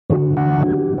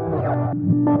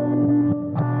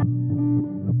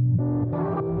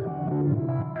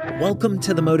Welcome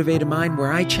to The Motivated Mind,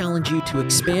 where I challenge you to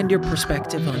expand your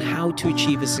perspective on how to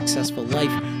achieve a successful life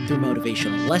through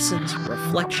motivational lessons,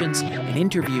 reflections, and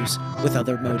interviews with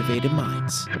other motivated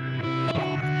minds.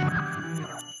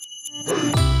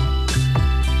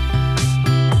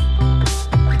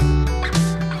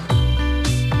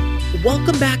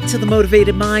 Welcome back to The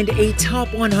Motivated Mind, a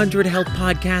top 100 health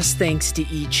podcast thanks to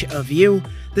each of you.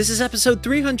 This is episode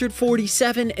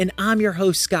 347, and I'm your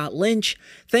host, Scott Lynch.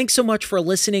 Thanks so much for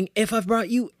listening. If I've brought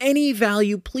you any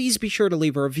value, please be sure to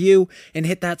leave a review and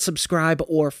hit that subscribe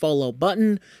or follow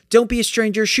button. Don't be a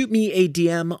stranger. Shoot me a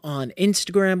DM on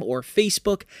Instagram or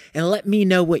Facebook and let me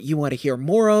know what you want to hear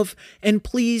more of. And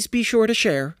please be sure to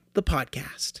share the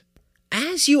podcast.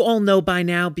 As you all know by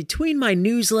now, between my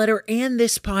newsletter and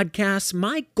this podcast,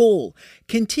 my goal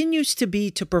continues to be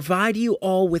to provide you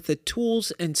all with the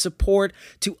tools and support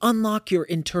to unlock your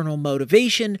internal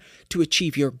motivation, to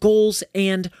achieve your goals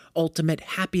and ultimate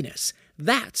happiness.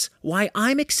 That's why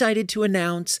I'm excited to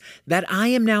announce that I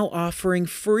am now offering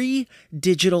free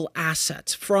digital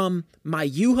assets from my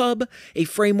U-Hub, a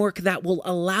framework that will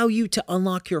allow you to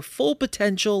unlock your full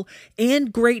potential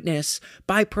and greatness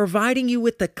by providing you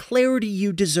with the clarity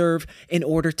you deserve in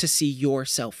order to see your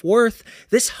self-worth.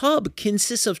 This hub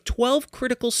consists of 12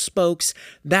 critical spokes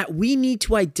that we need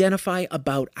to identify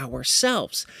about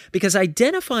ourselves, because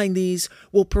identifying these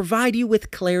will provide you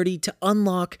with clarity to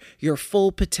unlock your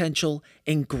full potential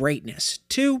and greatness.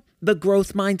 2, the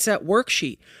growth mindset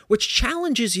worksheet, which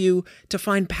challenges you to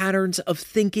find patterns of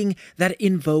thinking that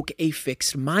invoke a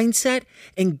fixed mindset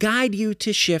and guide you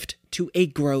to shift to a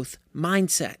growth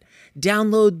mindset.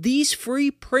 Download these free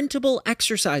printable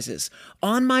exercises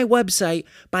on my website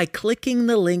by clicking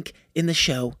the link in the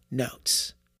show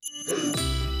notes.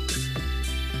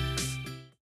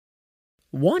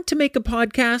 Want to make a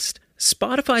podcast?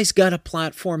 Spotify's got a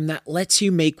platform that lets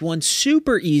you make one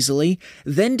super easily,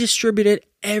 then distribute it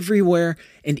everywhere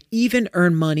and even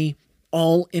earn money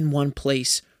all in one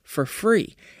place for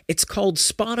free. It's called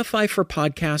Spotify for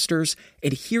Podcasters,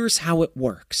 and here's how it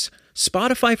works.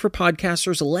 Spotify for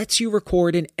Podcasters lets you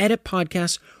record and edit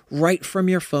podcasts right from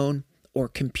your phone or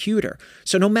computer.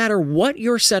 So no matter what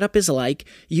your setup is like,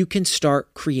 you can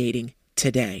start creating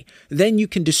today. Then you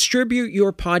can distribute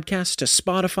your podcast to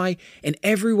Spotify and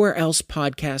everywhere else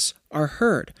podcasts are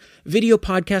heard. Video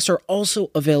podcasts are also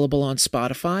available on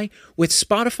Spotify. With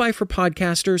Spotify for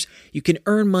Podcasters, you can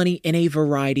earn money in a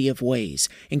variety of ways,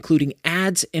 including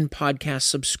ads and podcast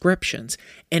subscriptions.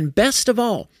 And best of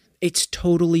all, it's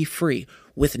totally free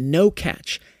with no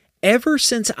catch. Ever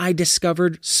since I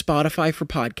discovered Spotify for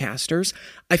Podcasters,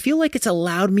 I feel like it's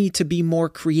allowed me to be more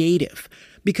creative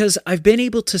because I've been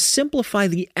able to simplify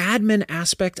the admin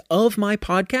aspect of my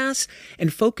podcast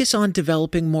and focus on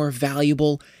developing more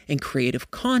valuable and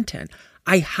creative content.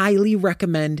 I highly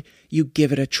recommend you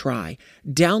give it a try.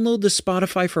 Download the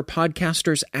Spotify for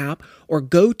Podcasters app or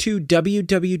go to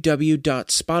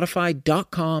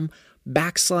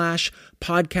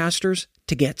www.spotify.com/podcasters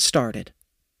to get started.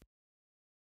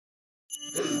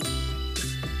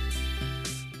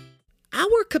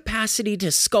 Our capacity to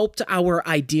sculpt our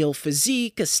ideal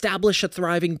physique, establish a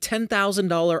thriving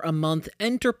 $10,000 a month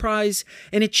enterprise,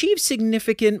 and achieve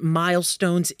significant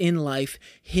milestones in life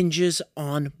hinges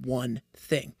on one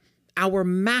thing: our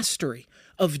mastery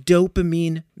of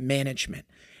dopamine management.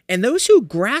 And those who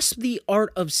grasp the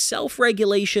art of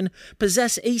self-regulation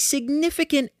possess a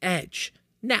significant edge.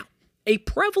 Now, a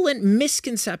prevalent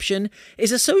misconception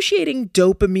is associating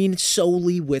dopamine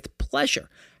solely with pleasure.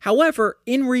 However,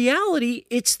 in reality,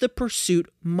 it's the pursuit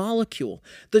molecule,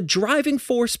 the driving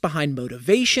force behind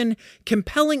motivation,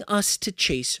 compelling us to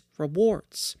chase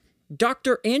rewards.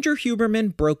 Dr. Andrew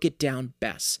Huberman broke it down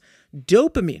best.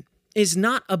 Dopamine is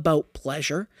not about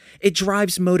pleasure. It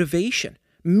drives motivation,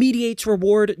 mediates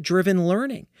reward-driven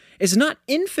learning, is not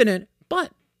infinite,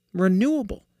 but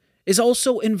renewable, is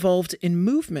also involved in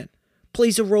movement,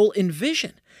 plays a role in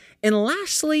vision, and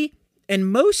lastly,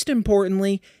 and most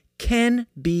importantly, can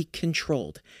be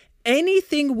controlled.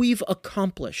 Anything we've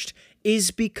accomplished is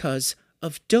because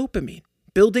of dopamine.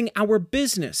 Building our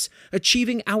business,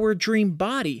 achieving our dream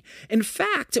body. In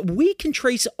fact, we can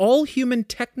trace all human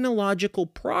technological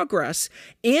progress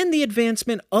and the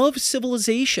advancement of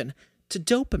civilization to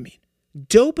dopamine.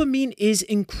 Dopamine is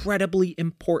incredibly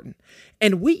important,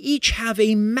 and we each have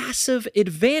a massive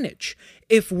advantage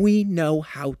if we know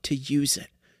how to use it.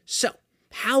 So,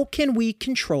 how can we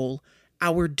control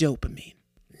our dopamine?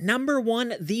 Number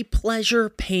 1, the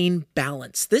pleasure-pain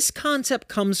balance. This concept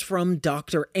comes from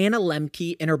Dr. Anna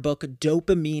Lemke in her book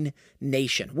Dopamine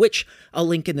Nation, which I'll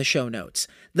link in the show notes.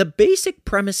 The basic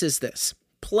premise is this: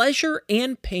 pleasure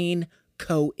and pain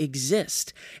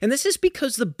coexist. And this is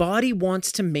because the body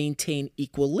wants to maintain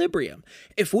equilibrium.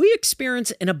 If we experience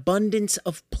an abundance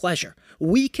of pleasure,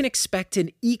 we can expect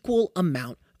an equal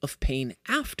amount of pain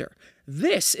after.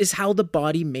 This is how the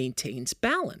body maintains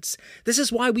balance. This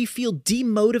is why we feel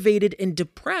demotivated and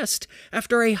depressed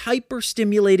after a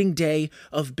hyper-stimulating day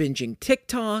of binging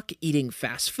TikTok, eating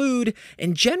fast food,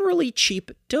 and generally cheap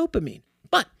dopamine.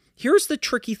 But here's the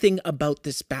tricky thing about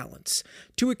this balance.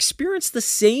 To experience the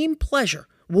same pleasure,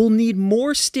 we'll need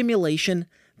more stimulation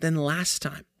than last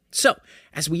time. So,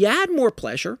 as we add more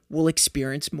pleasure, we'll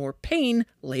experience more pain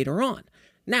later on.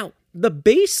 Now, the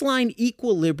baseline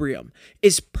equilibrium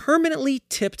is permanently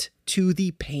tipped to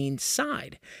the pain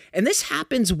side. And this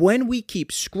happens when we keep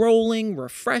scrolling,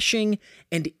 refreshing,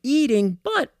 and eating,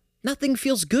 but nothing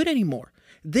feels good anymore.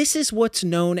 This is what's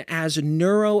known as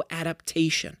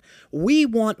neuroadaptation. We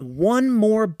want one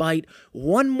more bite,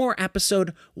 one more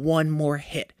episode, one more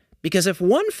hit. Because if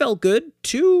one felt good,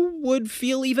 2 would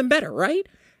feel even better, right?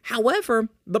 However,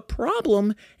 the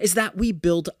problem is that we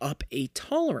build up a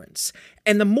tolerance.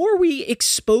 And the more we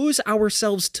expose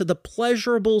ourselves to the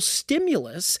pleasurable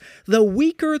stimulus, the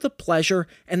weaker the pleasure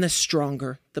and the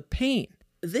stronger the pain.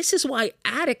 This is why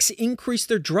addicts increase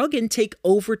their drug intake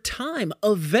over time.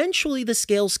 Eventually, the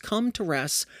scales come to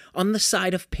rest on the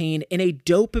side of pain in a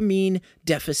dopamine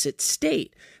deficit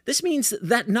state. This means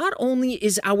that not only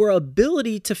is our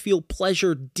ability to feel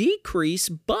pleasure decrease,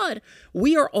 but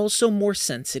we are also more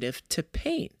sensitive to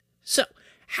pain. So,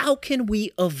 how can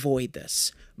we avoid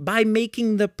this? By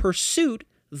making the pursuit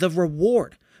the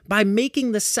reward. By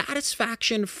making the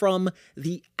satisfaction from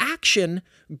the action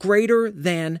greater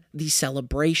than the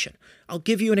celebration. I'll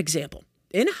give you an example.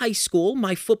 In high school,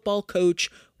 my football coach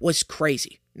was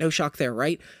crazy. No shock there,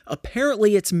 right?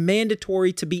 Apparently, it's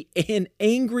mandatory to be an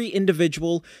angry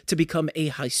individual to become a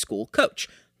high school coach.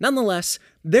 Nonetheless,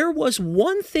 there was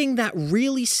one thing that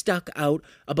really stuck out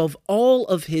above all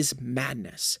of his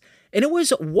madness, and it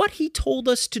was what he told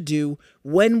us to do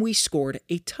when we scored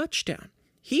a touchdown.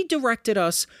 He directed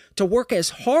us to work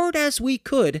as hard as we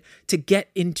could to get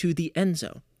into the end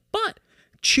zone, but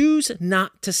choose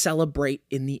not to celebrate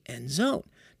in the end zone.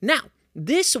 Now,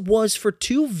 this was for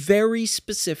 2 very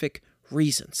specific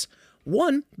reasons.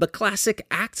 1, the classic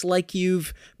act like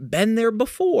you've been there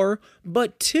before,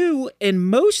 but 2, and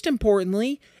most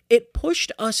importantly, it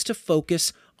pushed us to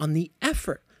focus on the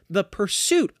effort, the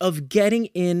pursuit of getting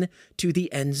in to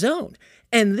the end zone.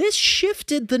 And this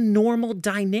shifted the normal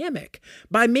dynamic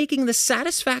by making the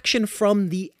satisfaction from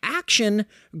the action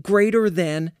greater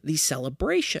than the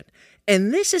celebration.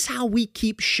 And this is how we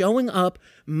keep showing up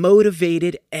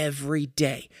motivated every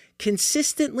day,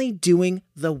 consistently doing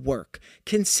the work,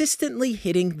 consistently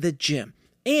hitting the gym,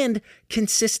 and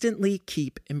consistently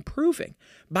keep improving.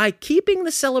 By keeping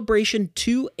the celebration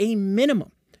to a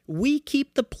minimum, we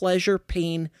keep the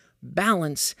pleasure-pain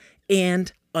balance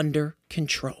and under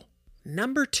control.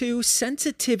 Number 2,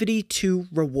 sensitivity to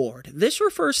reward. This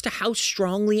refers to how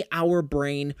strongly our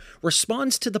brain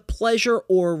responds to the pleasure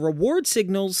or reward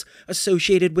signals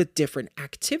associated with different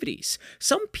activities.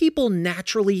 Some people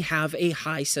naturally have a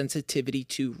high sensitivity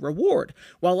to reward,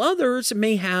 while others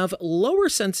may have lower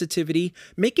sensitivity,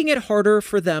 making it harder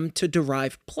for them to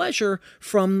derive pleasure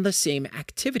from the same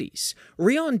activities.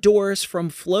 Rion Doris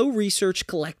from Flow Research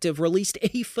Collective released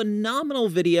a phenomenal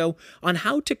video on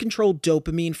how to control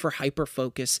dopamine for hyperfocus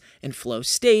and flow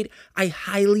state. I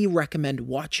highly recommend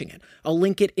watching it. I'll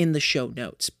link it in the show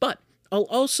notes, but I'll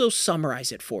also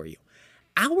summarize it for you.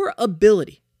 Our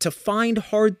ability to find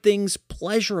hard things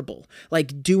pleasurable,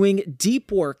 like doing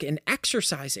deep work and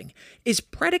exercising, is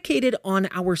predicated on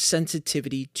our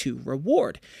sensitivity to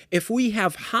reward. If we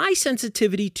have high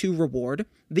sensitivity to reward,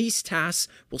 these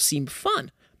tasks will seem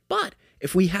fun, but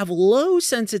if we have low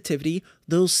sensitivity,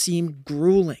 they'll seem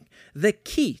grueling. The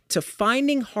key to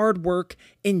finding hard work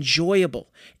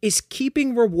enjoyable is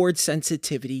keeping reward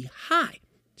sensitivity high.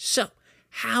 So,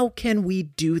 how can we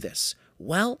do this?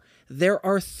 Well, there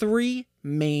are 3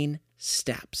 main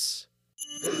steps.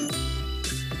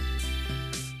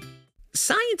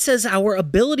 Science says our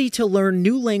ability to learn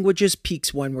new languages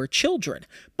peaks when we're children.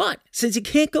 But since you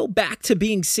can't go back to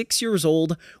being 6 years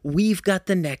old, we've got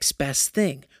the next best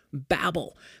thing.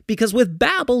 Babbel. Because with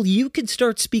Babbel, you can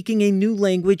start speaking a new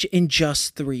language in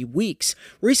just 3 weeks.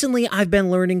 Recently, I've been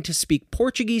learning to speak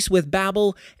Portuguese with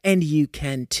Babbel, and you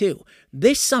can too.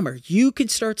 This summer, you can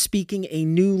start speaking a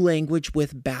new language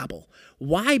with Babbel.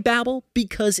 Why Babbel?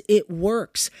 Because it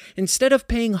works. Instead of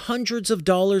paying hundreds of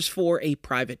dollars for a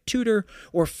private tutor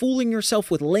or fooling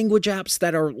yourself with language apps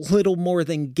that are little more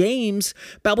than games,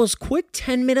 Babbel's quick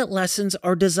 10-minute lessons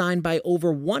are designed by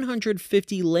over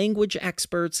 150 language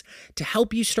experts to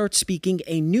help you start speaking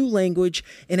a new language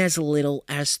in as little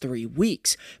as 3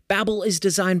 weeks. Babbel is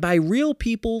designed by real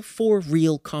people for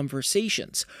real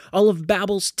conversations. All of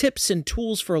Babbel's tips and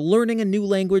tools for learning a new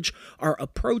language are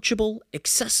approachable,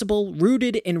 accessible, rooted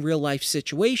in real-life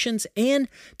situations, and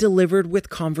delivered with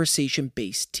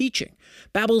conversation-based teaching.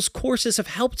 Babbel's courses have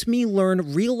helped me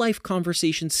learn real-life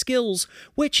conversation skills,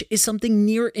 which is something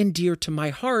near and dear to my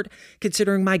heart,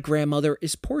 considering my grandmother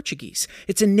is Portuguese.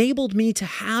 It's enabled me to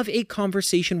have a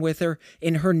conversation with her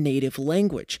in her native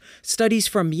language. Studies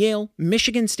from Yale,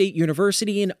 Michigan State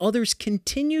University, and others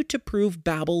continue to prove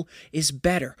Babbel is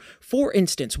better. For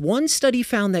instance, one study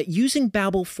found that using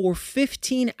Babbel for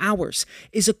 15 hours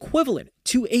is equivalent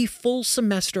to a full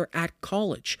semester at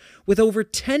college. With over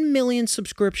 10 million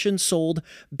subscriptions sold,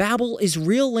 Babbel is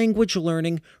real language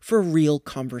learning for real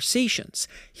conversations.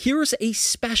 Here's a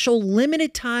special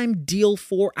limited time deal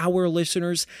for our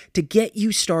listeners to get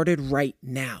you started right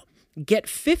now. Get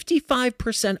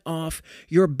 55% off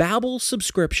your Babbel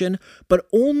subscription, but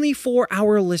only for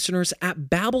our listeners at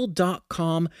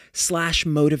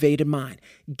babbel.com/motivatedmind.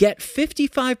 Get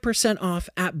 55% off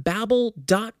at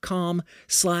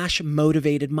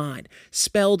babbel.com/motivatedmind.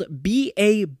 Spelled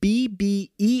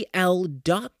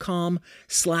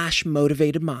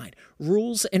BABBEL.com/motivatedmind.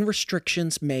 Rules and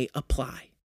restrictions may apply.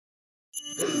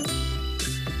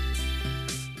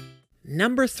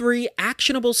 Number 3,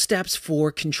 actionable steps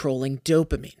for controlling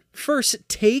dopamine. First,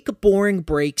 take boring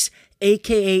breaks,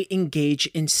 aka engage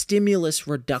in stimulus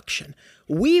reduction.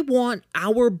 We want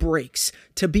our breaks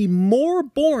to be more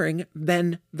boring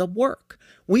than the work.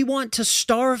 We want to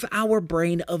starve our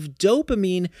brain of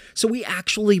dopamine so we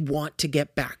actually want to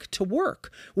get back to work.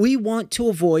 We want to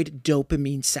avoid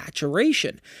dopamine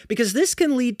saturation because this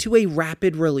can lead to a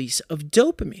rapid release of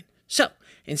dopamine. So,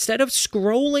 instead of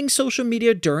scrolling social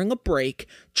media during a break,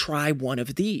 try one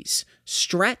of these.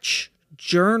 Stretch,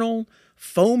 journal,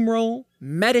 foam roll,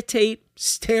 meditate,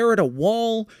 stare at a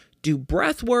wall, do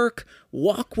breath work,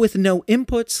 walk with no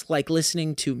inputs like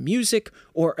listening to music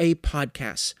or a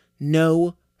podcast.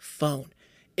 No phone.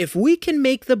 If we can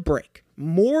make the break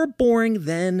more boring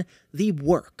than the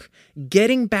work,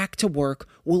 getting back to work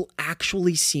will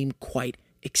actually seem quite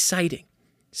exciting.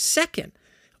 Second,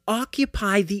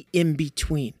 occupy the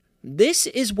in-between. This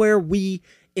is where we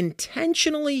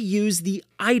intentionally use the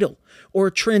idle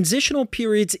or transitional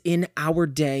periods in our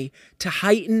day to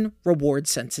heighten reward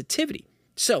sensitivity.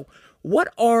 So,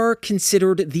 what are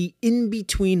considered the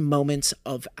in-between moments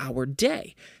of our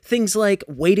day? Things like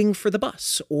waiting for the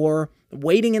bus or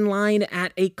waiting in line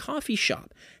at a coffee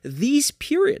shop. These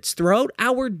periods throughout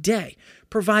our day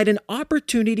provide an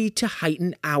opportunity to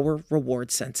heighten our reward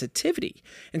sensitivity.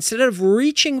 Instead of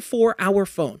reaching for our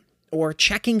phone or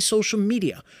checking social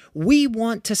media, we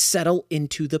want to settle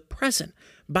into the present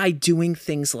by doing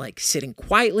things like sitting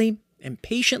quietly and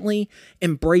patiently,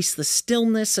 embrace the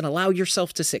stillness and allow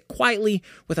yourself to sit quietly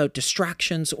without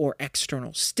distractions or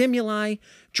external stimuli,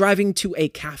 driving to a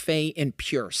cafe in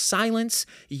pure silence.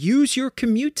 Use your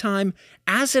commute time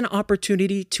as an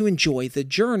opportunity to enjoy the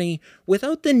journey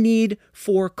without the need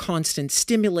for constant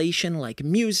stimulation like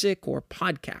music or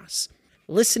podcasts.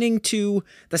 Listening to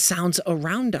the sounds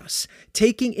around us,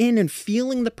 taking in and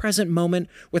feeling the present moment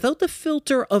without the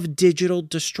filter of digital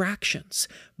distractions.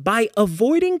 By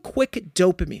avoiding quick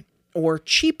dopamine or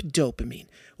cheap dopamine,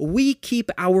 we keep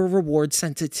our reward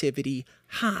sensitivity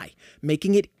high,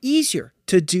 making it easier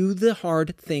to do the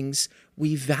hard things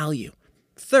we value.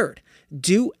 Third,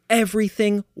 do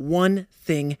everything one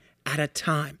thing at a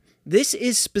time. This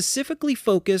is specifically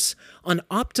focused on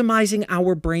optimizing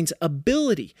our brain's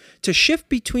ability to shift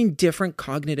between different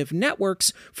cognitive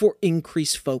networks for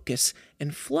increased focus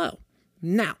and flow.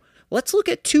 Now, let's look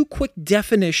at 2 quick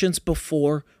definitions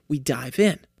before we dive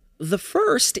in. The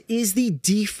first is the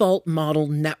default model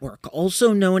network,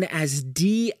 also known as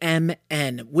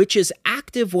DMN, which is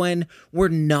active when we're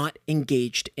not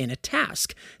engaged in a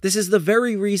task. This is the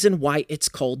very reason why it's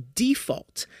called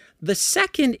default. The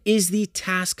second is the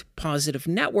task positive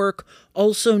network,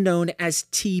 also known as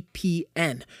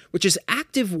TPN, which is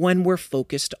active when we're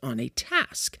focused on a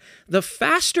task. The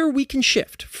faster we can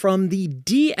shift from the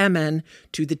DMN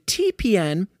to the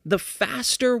TPN, the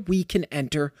faster we can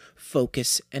enter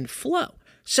focus and flow.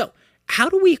 So, how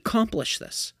do we accomplish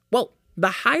this? Well, The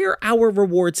higher our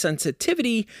reward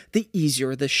sensitivity, the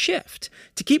easier the shift.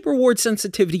 To keep reward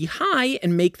sensitivity high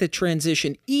and make the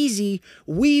transition easy,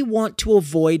 we want to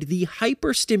avoid the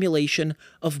hyperstimulation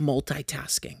of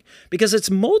multitasking, because it's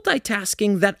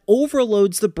multitasking that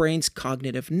overloads the brain's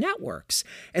cognitive networks,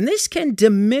 and this can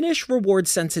diminish reward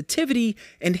sensitivity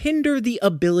and hinder the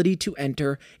ability to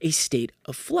enter a state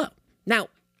of flow. Now,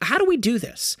 how do we do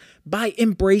this? By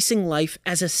embracing life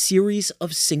as a series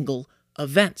of single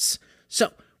events.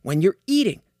 So, when you're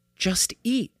eating, just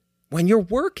eat. When you're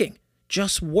working,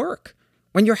 just work.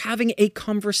 When you're having a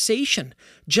conversation,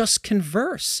 just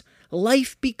converse.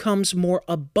 Life becomes more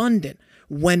abundant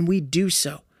when we do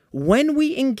so. When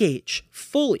we engage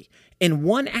fully in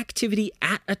one activity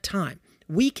at a time,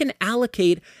 we can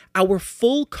allocate our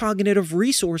full cognitive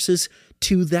resources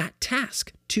to that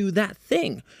task, to that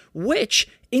thing, which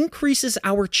increases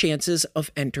our chances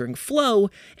of entering flow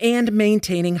and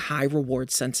maintaining high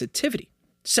reward sensitivity.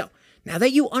 So, now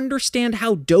that you understand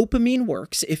how dopamine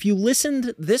works, if you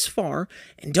listened this far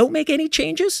and don't make any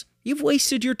changes, you've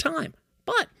wasted your time.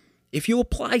 But if you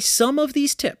apply some of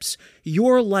these tips,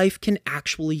 your life can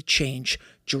actually change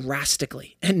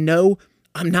drastically. And no,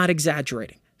 I'm not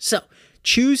exaggerating. So,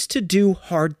 choose to do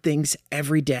hard things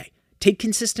every day. Take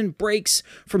consistent breaks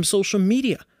from social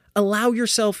media. Allow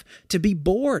yourself to be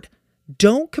bored.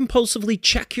 Don't compulsively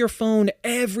check your phone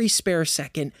every spare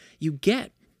second you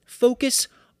get. Focus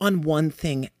on one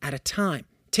thing at a time.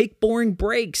 Take boring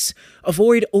breaks.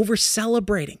 Avoid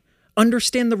over-celebrating.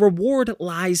 Understand the reward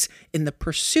lies in the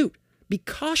pursuit. Be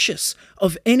cautious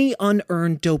of any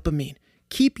unearned dopamine.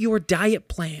 Keep your diet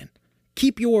plan.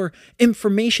 Keep your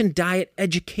information diet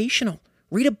educational.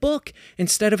 Read a book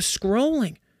instead of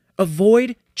scrolling.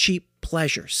 Avoid cheap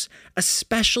pleasures,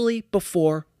 especially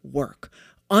before work.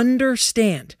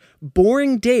 Understand,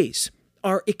 boring days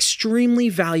are extremely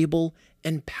valuable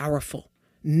and powerful.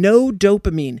 No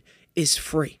dopamine is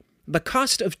free. The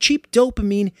cost of cheap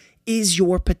dopamine is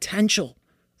your potential.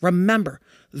 Remember,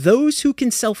 those who can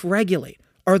self-regulate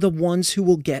are the ones who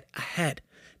will get ahead.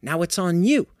 Now it's on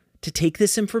you to take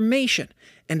this information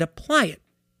and apply it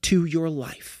to your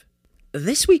life.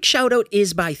 This week's shoutout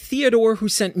is by Theodore, who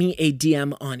sent me a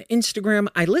DM on Instagram.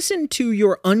 I listened to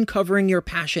your Uncovering Your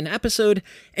Passion episode,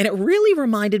 and it really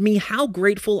reminded me how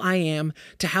grateful I am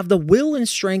to have the will and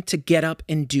strength to get up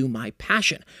and do my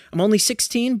passion. I'm only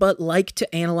 16, but like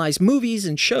to analyze movies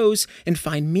and shows and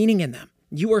find meaning in them.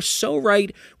 You are so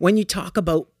right when you talk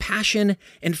about passion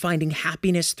and finding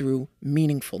happiness through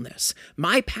meaningfulness.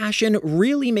 My passion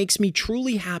really makes me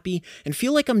truly happy and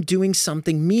feel like I'm doing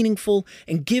something meaningful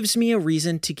and gives me a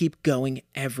reason to keep going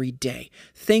every day.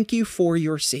 Thank you for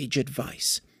your sage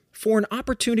advice. For an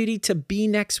opportunity to be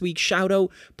next week's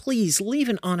shoutout, please leave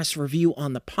an honest review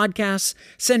on the podcast.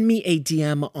 Send me a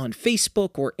DM on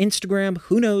Facebook or Instagram.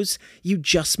 Who knows? You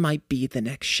just might be the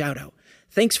next shoutout.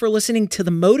 Thanks for listening to The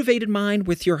Motivated Mind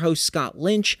with your host, Scott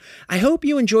Lynch. I hope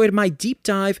you enjoyed my deep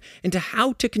dive into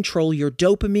how to control your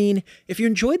dopamine. If you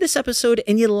enjoyed this episode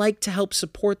and you'd like to help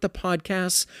support the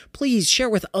podcast, please share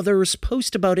with others,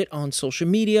 post about it on social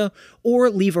media, or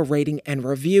leave a rating and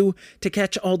review. To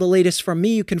catch all the latest from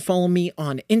me, you can follow me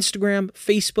on Instagram,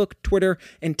 Facebook, Twitter,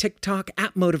 and TikTok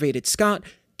at Motivated Scott.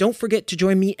 Don't forget to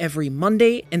join me every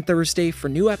Monday and Thursday for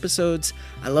new episodes.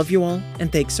 I love you all,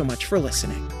 and thanks so much for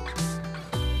listening.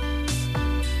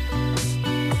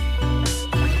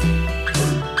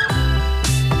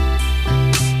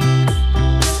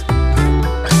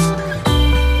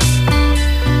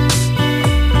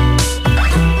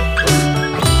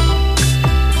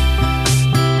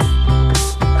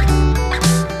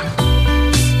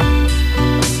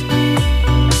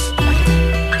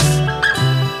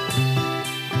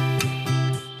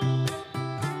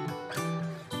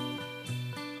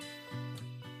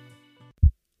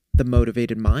 The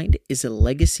Motivated Mind is a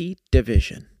legacy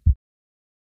division.